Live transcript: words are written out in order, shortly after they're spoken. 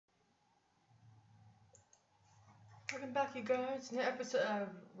Welcome back, you guys. New episode of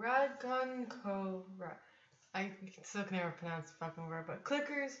Ragnarok. I still can never pronounce the fucking word, but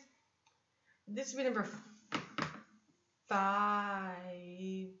clickers. This will be number 5.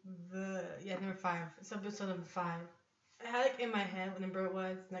 Yeah, number 5. It's episode number 5. I had it in my head what number it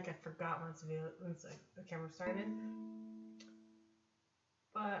was, and I forgot once the camera started.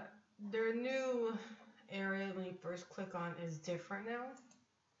 But their new area when you first click on is different now.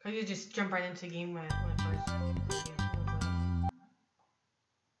 Cause you just jump right into the game when it first.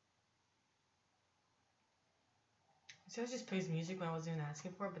 So I just plays music when I wasn't even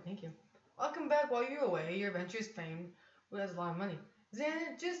asking for it, but thank you. Welcome back while you're away. Your adventure's famed. Who has a lot of money?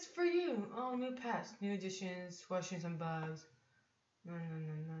 Xana, just for you. Oh, new pets, new additions, questions and bugs. No.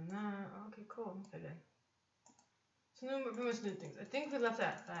 Okay, cool. Okay then. So pretty much new things. I think we left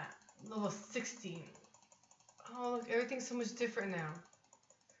at that level 16. Oh look, everything's so much different now.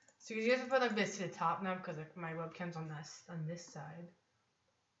 So you have to put like this to the top now because like, my webcam's on this side.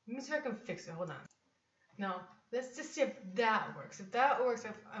 Let me see if I can fix it. Hold on. Now, let's just see if that works. If that works,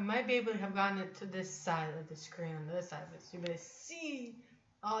 I might be able to have gotten it to this side of the screen, on the other side of it. So you better see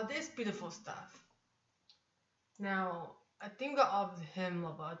all this beautiful stuff. Now, I think we got all of him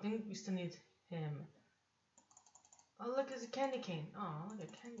level. I think we still need him. Oh, look, there's a candy cane. Oh, look, a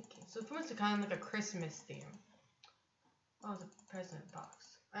candy cane. So it's almost kind of like a Christmas theme. Oh, it's a present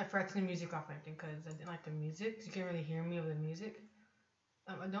box. I forgot to turn the music off, I think, because I didn't like the music. So you can't really hear me over the music.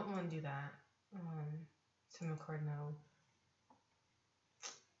 I don't want to do that. SIM card, no.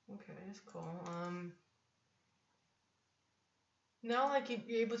 Okay, that's cool. Now like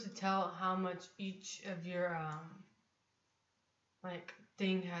you're able to tell how much each of your like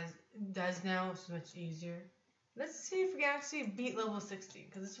thing does now. It's much easier. Let's see if we can actually beat level 60,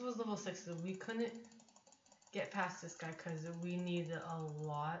 because this was level 60. We couldn't get past this guy because we needed a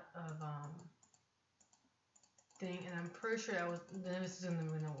lot of thing, and I'm pretty sure this isn't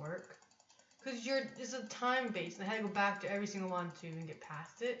gonna work. Because it's a time base, and I had to go back to every single one to even get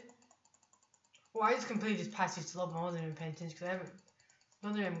past it. Well, I just completely just passed each level. I wasn't even paying attention because I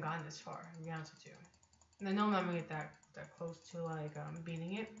haven't gotten this far, to be honest with you. And I know I'm not gonna get that close to like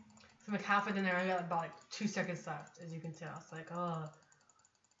beating it. So I'm like halfway in there, I got about like 2 seconds left, as you can tell. It's like, oh.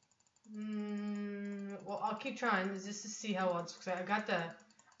 Well, I'll keep trying just to see how well it's, because I got the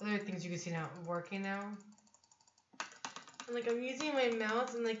other things you can see now working now. And like I'm using my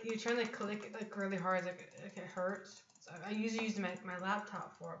mouse, and like you're trying to click it like really hard, like it hurts. So I usually use my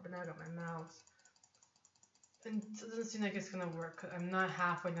laptop for it, but now I got my mouse, and it doesn't seem like it's gonna work. Cause I'm not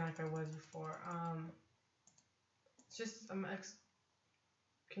halfway down like I was before. It's just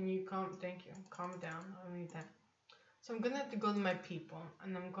Can you thank you. Calm down. I don't need that. So I'm gonna have to go to my people,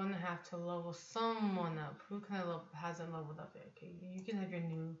 and I'm gonna have to level someone up. Who can hasn't leveled up yet? Okay, you can have your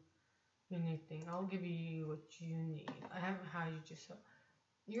new thing. I'll give you what you need. I haven't hired you just so.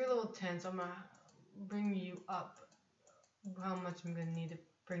 You're level 10, so I'm gonna bring you up. How much I'm gonna need to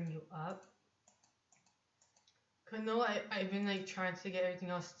bring you up? Cause I know I've been like trying to get everything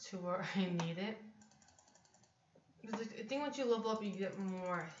else to where I need it. Because like, I think once you level up, you get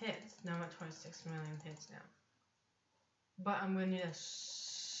more hits. Now I'm at 26 million hits now. But I'm gonna need a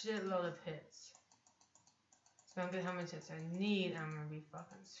shitload of hits. So I'm gonna how much hits I need. I'm gonna be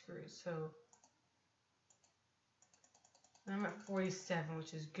fucking screwed. So I'm at 47,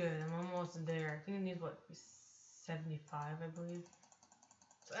 which is good. I'm almost there. I think I need what 75, I believe.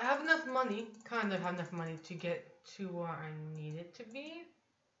 So I have enough money. Kind of have enough money to get to where I need it to be,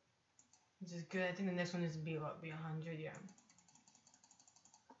 which is good. I think the next one is to be 100. Yeah.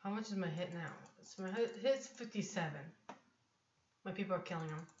 How much is my hit now? So my hit's 57. My people are killing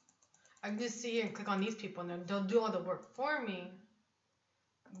them. I can just sit here and click on these people, and they'll do all the work for me.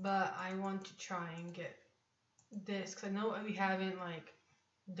 But I want to try and get this, because I know we haven't like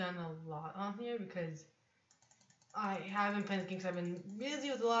done a lot on here, because I haven't played the game because I've been busy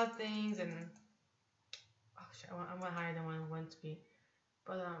with a lot of things, and oh shit, I went higher than what I want to be.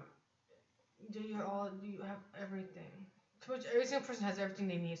 But do you have everything? Pretty much every single person has everything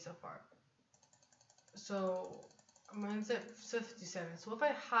they need so far. So mine's at 57. So if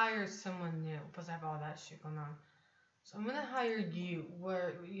I hire someone new, plus I have all that shit going on. So I'm gonna hire you,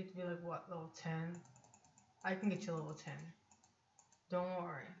 where you have to be like what, level 10? I can get you level 10. Don't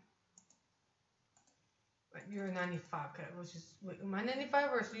worry. Like you're 95, okay, which is wait, am I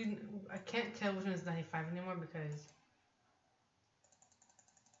 95 or so you? I can't tell which one is 95 anymore because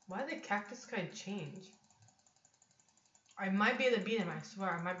why did the cactus guy change? I might be able to beat him, I swear.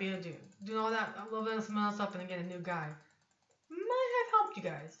 I might be able to do all that, level someone else up and then get a new guy. Might have helped you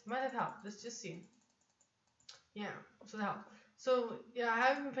guys. Might have helped. Let's just see. Yeah, so that helped. So yeah, I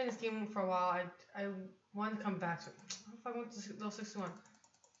haven't been playing this game for a while. I want to come back to it. If I went to level 61,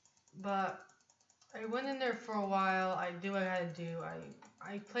 but I went in there for a while. I do what I had to do.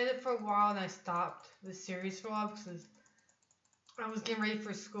 I played it for a while and I stopped the series for a while because I was getting ready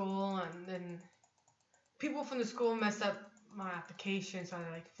for school, and then people from the school messed up my application, so I had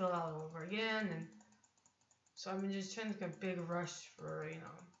to like fill it out all over again. And so I've been just trying to get a big rush for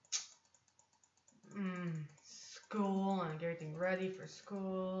school and get everything ready for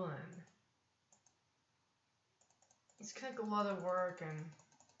school, and it's kind of like a lot of work.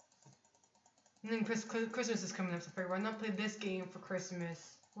 And then Christmas is coming up, so I figured why not play this game for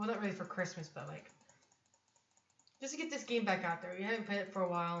Christmas? Well, not really for Christmas, but like just to get this game back out there. We haven't played it for a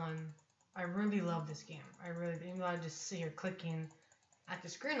while, and I really love this game. I really, even though I just sit here clicking at the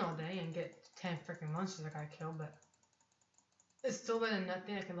screen all day and get 10 freaking monsters I gotta kill, but it's still better than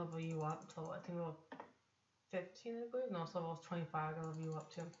nothing. I can level you up to, I think, level 15, I believe. No, it's level 25. I can level you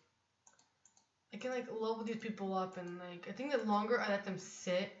up too. I can like level these people up, and like I think the longer I let them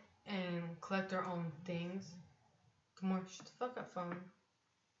sit and collect their own things, come on, shut the fuck up, phone.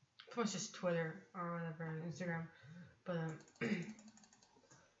 Pretty much just Twitter or whatever, Instagram. But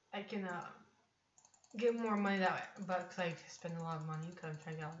I can get more money that way, but because I spend a lot of money because I'm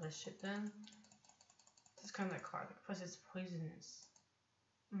trying to get all this shit done. It's kind of like hard. Plus, it's poisonous.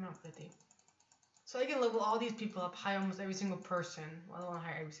 I'm not 50. So I can level all these people up, hire almost every single person. Well, I don't want to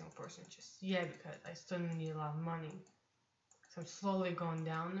hire every single person, just yeah, because I still need a lot of money. So I'm slowly going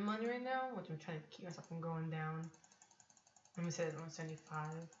down the money right now, which I'm trying to keep myself from going down. I'm gonna say it's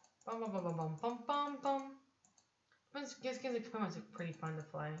 175. Bum bum bum bum bum bum bum bum. This game's like pretty fun to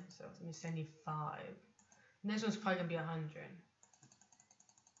play. So it's gonna be 75. Next one's probably gonna be 100.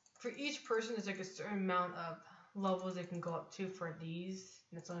 For each person, there's like a certain amount of levels they can go up to for these.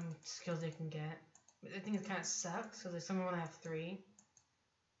 And that's the only skills they can get. But I think it kind of sucks because like someone want to have 3.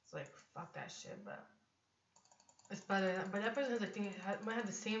 It's like fuck that shit, but it's better. But that person has might have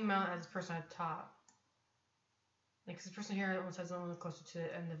the same amount as the person at the top. Like this person here almost has a little closer to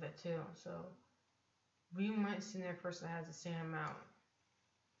the end of it too. So we might see another person that has the same amount.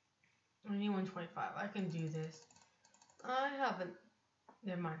 I need 125. I can do this. I haven't.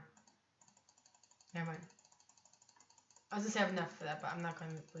 Never mind. Never mind. I was just have enough for that, but I'm not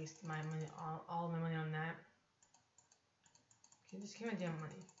going to waste my money, all my money on that. Okay, just give me damn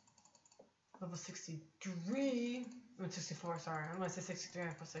money. Level 63. Oh, 64, sorry. I'm going to say 63, I'm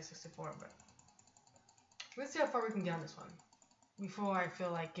going to say 64, but let's see how far we can get on this one before I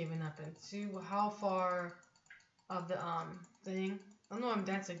feel like giving up and see how far of the thing. I don't know, I'm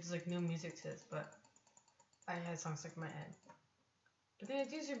dancing, there's like new music to this, but I had songs stuck in my head. But then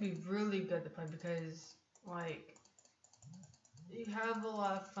these would be really good to play because like you have a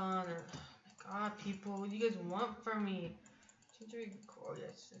lot of fun. Or, oh my god, people, what do you guys want from me? Change your record,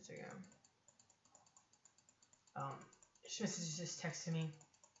 yes, Instagram. She just texted me.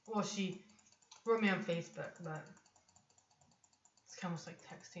 Well, she wrote me on Facebook, but it's almost like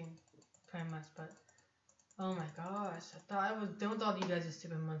texting, pretty much. But oh my gosh, I thought I was done with all you guys'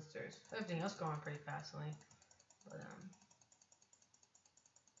 stupid monsters. Everything else going pretty fastly, but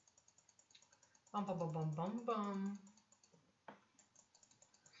bum bum bum bum bum bum.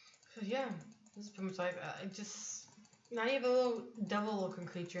 So yeah, this is pretty much like I just now you have a little devil-looking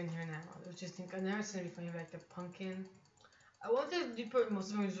creature in here now. I was just think I've never seen it before. You have like the pumpkin. I wanted to put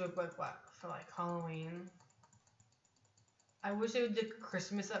most of them look like what for like Halloween. I wish they would do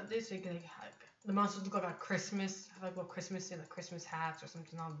Christmas updates so you can like the monsters look like a Christmas, have like little Christmas and like Christmas hats or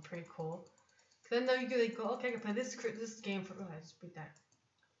something. That would be pretty cool. Cause then you could like go, okay, I can play this game for. Oh, I just beat that.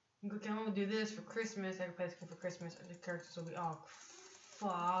 You go, okay, I'm gonna do this for Christmas. I can play this game for Christmas. And the characters will be all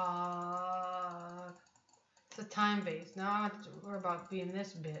fuck. It's a time base. Now I have to worry about being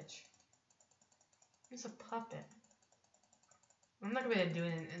this bitch. It's a puppet. I'm not gonna be able to do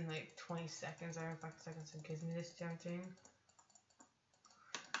it in like 20 seconds or 5 seconds. It gives me this damn thing.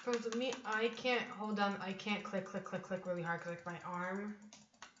 For me, I can't hold down. I can't click really hard because like my arm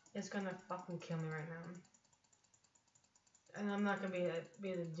is gonna fucking kill me right now. And I'm not gonna be able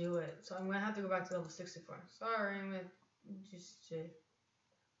to do it. So I'm gonna have to go back to level 64. Sorry, I'm gonna just.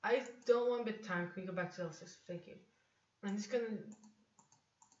 I don't want a bit of time. Can we go back to level 6? Thank you. I'm just gonna.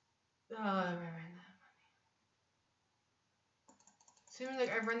 Oh, I ran out of money. Seems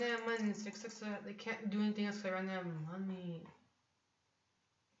like I ran out of money in 6 so they can't do anything else because I ran out of money.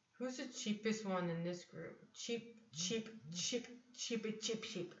 Who's the cheapest one in this group? Cheap.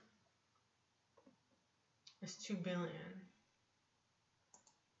 It's 2 billion.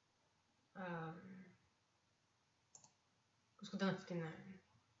 Let's go down to 59.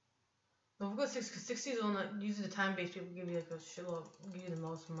 But if we go 60, because 60 is on usually the time-based people give you like a shitload, give you the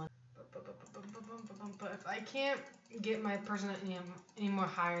most money. But if I can't get my person any more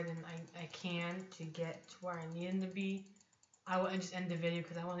higher than I can to get to where I need him to be, I will just end the video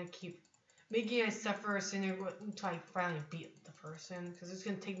because I want to keep making you guys suffer until I finally beat the person, because it's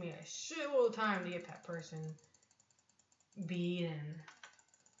going to take me a shitload of time to get that person beaten.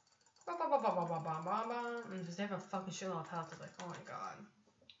 And just have a fucking shitload of health. It's like, oh my god.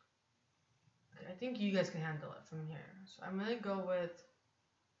 Okay, I think you guys can handle it from here. So I'm going to go with...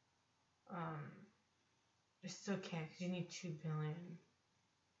 I still can't because you need 2 billion.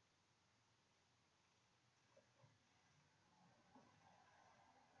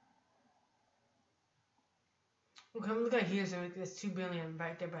 Okay, I'm looking at here, so there's 2 billion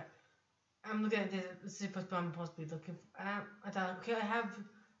right there, but I'm looking at this. This is supposed to, I'm supposed to be looking for. I thought, okay, I have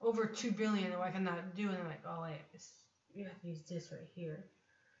over 2 billion, or I cannot do it. And I'm like, oh, wait, you have to use this right here.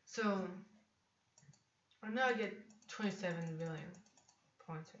 So, I know I get 27 billion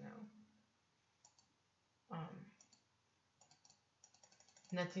points right now.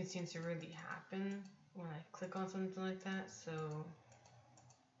 Nothing seems to really happen when I click on something like that, so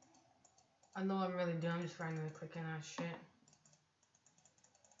I know what I'm really doing. I'm just randomly clicking on shit.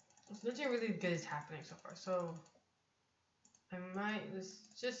 So nothing really good is happening so far, so I might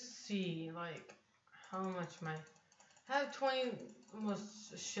just see like how much I have 20,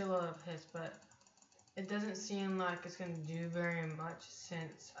 almost a shitload of hits, but it doesn't seem like it's gonna do very much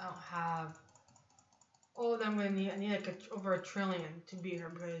since I don't have. Oh, then I'm gonna need. I need like over 1 trillion to beat her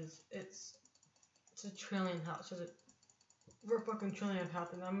because it's a trillion health. So it's over a fucking trillion of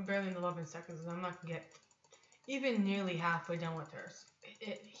health, and I'm barely in 11 seconds, and I'm not gonna get even nearly halfway done with her.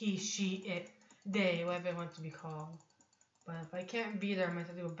 It, he, she, it, they, whatever it wants to be called. But if I can't beat her, I might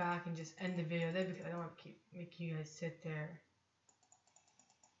have to go back and just end the video there because I don't want to keep making you guys sit there.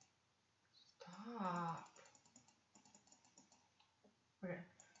 Stop. Okay,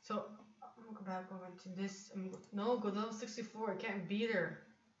 so I'm gonna go back over to this. No, go level 64. I can't beat her.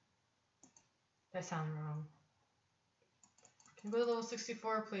 That sounds wrong. Can you go to level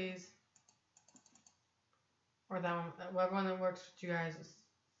 64, please? Or that one, whatever one that works with you guys. It's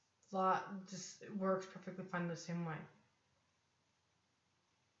a lot, just it works perfectly fine the same way.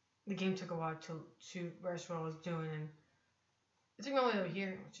 The game took a while to realize what I was doing, and it took me all the way over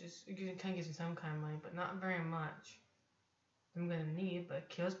here, which is, it kind of gives me some kind of money, but not very much. I'm gonna need, but it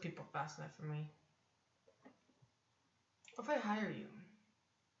kills people fast enough for me. What if I hire you?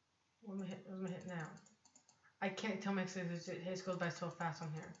 What am I hit now? I can't tell my hits goes by so fast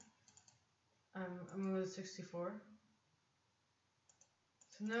on here. I'm gonna go to 64.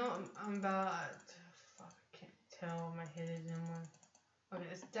 So now I'm about, fuck, I can't tell what my hit is anymore. Okay,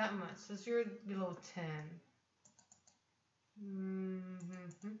 it's that much. So you're below 10. Below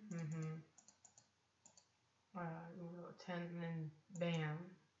 10, and then bam.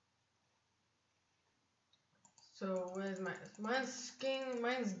 So where's my?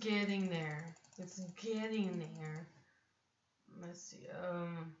 Mine's getting there. It's getting there. Let's see.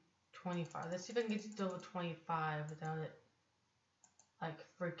 25. Let's see if I can get to level 25 without it like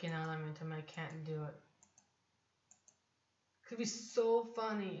freaking out on me until I can't do it. Could be so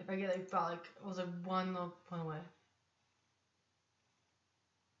funny if I get like about like it was like 1 level point away.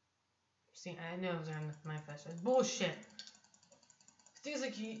 See, I knew it was gonna manifest. It's bullshit. Things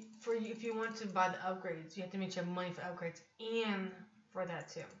like if you want to buy the upgrades, you have to make sure you have money for upgrades and for that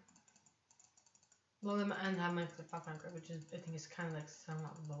too. Well, them and have money for the fucking upgrade, which is I think is kind of like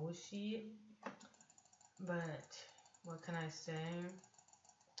somewhat bullshit. But what can I say?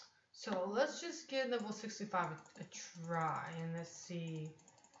 So let's just get level 65 a try and let's see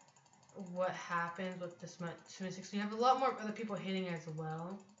what happens with this much. We have a lot more other people hitting as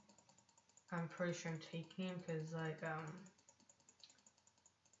well. I'm pretty sure I'm taking him because like I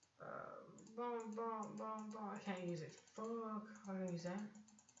can't use it. Fuck, how can I use that?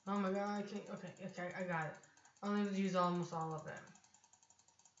 Oh my god, I can't. Okay, I got it. I'll need to use almost all of them.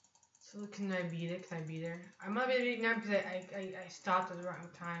 So can I beat it? Can I beat her? I'm not gonna beat it now because I stopped at the wrong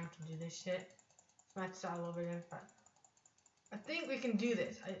time to do this shit. So I have to start all over again. But I think we can do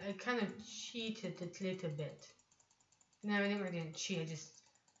this. I kind of cheated a little bit. No, I didn't cheat. I just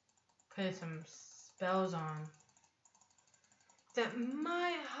put some spells on that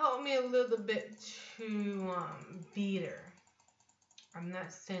might help me a little bit to beat her. I'm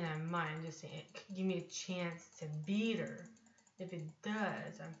not saying I might, I'm just saying it could give me a chance to beat her. If it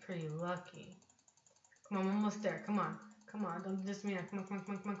does, I'm pretty lucky. Come on, I'm almost there. Come on. Come on, don't diss me now. Come on, come on,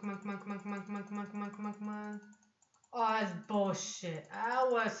 come on, come on, come on, come on, come on, come on, come on, come on, come on, come on. Oh, that's bullshit. That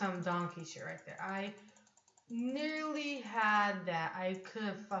was some donkey shit right there. I nearly had that. I could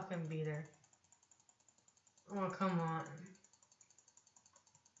have fucking beat her. Oh, come on.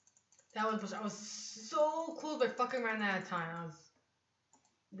 That was, I was so close, but I fucking ran out of time.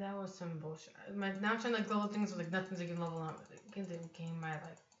 That was some bullshit. Now I'm trying to like level things with like nothing's like level up. Get the game by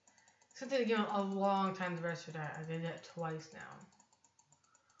like. It's gonna take the game a long time to rest of that. I did that twice now.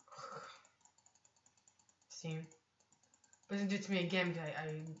 See? But it didn't do it to me again because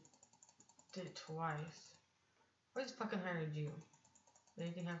I did it twice. I just fucking hired you.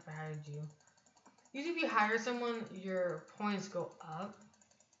 Anything happen if I hired you? Usually if you hire someone, your points go up.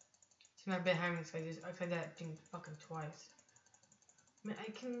 See my bed hiring so I tried that thing fucking twice. I mean,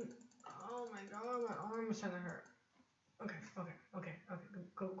 I can. Oh my god, my arm is starting to hurt. Okay.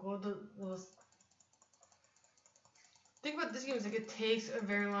 Go to those. Think about this game is like it takes a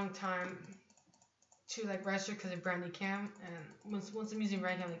very long time to like register because of brandy cam, and once I'm using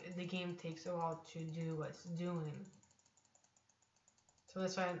brandy cam, like the game takes a while to do what it's doing. So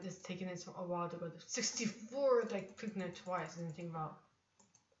that's why it's taking it a while to go to 64. Like clicking it twice, I didn't think about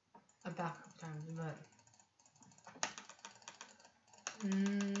a backup times, but.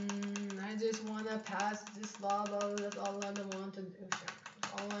 I just want to pass this level. That's all I want to do.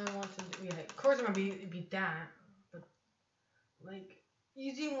 That's all I want to do. Yeah, of course I'm gonna beat that, but like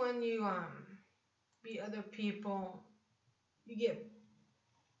usually when you beat other people, you get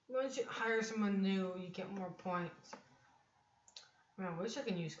once you hire someone new, you get more points. I mean, I wish I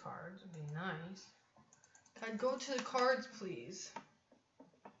could use cards. It'd be nice. Can I go to the cards, please?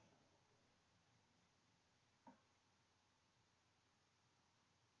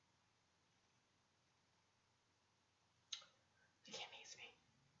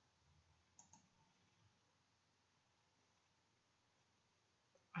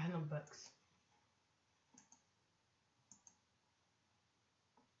 I have no books.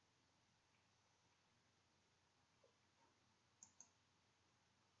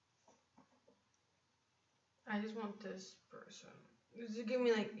 I just want this person. Just give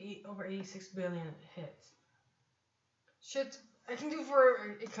me like over 86 billion hits. Shit, I can do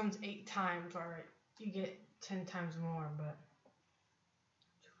for it comes 8 times. Alright, you get 10 times more, but.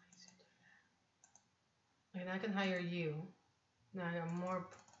 And I can hire you. Now I got more.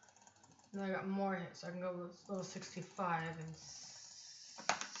 Now I got more hits. So I can go with level 65 and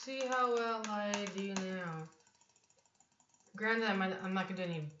see how well I do now. Granted, I'm not gonna do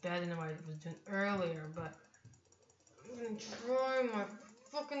any better than what I was doing earlier, but I'm gonna try my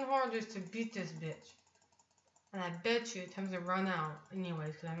fucking hardest to beat this bitch. And I bet you time's gonna run out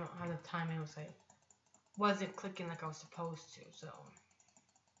anyways, because I don't have the time anyway. I wasn't clicking like I was supposed to, so.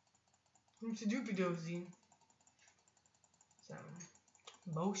 It's a doopy dozy. So.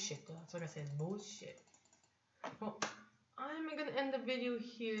 Bullshit though. That's like I said, bullshit. Well, I'm gonna end the video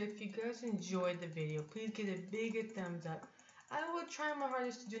here. If you guys enjoyed the video, please give it a bigger thumbs up. I will try my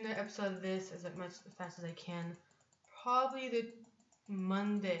hardest to do another episode of this as much as fast as I can. Probably the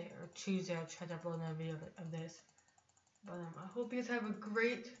Monday or Tuesday I'll try to upload another video of this. But I hope you guys have a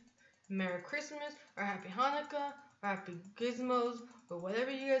great Merry Christmas or Happy Hanukkah or Happy Gizmos or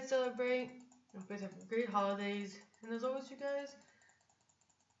whatever you guys celebrate. I hope you guys have great holidays. And as always, you guys,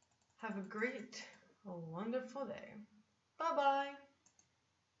 have a great, wonderful day. Bye-bye.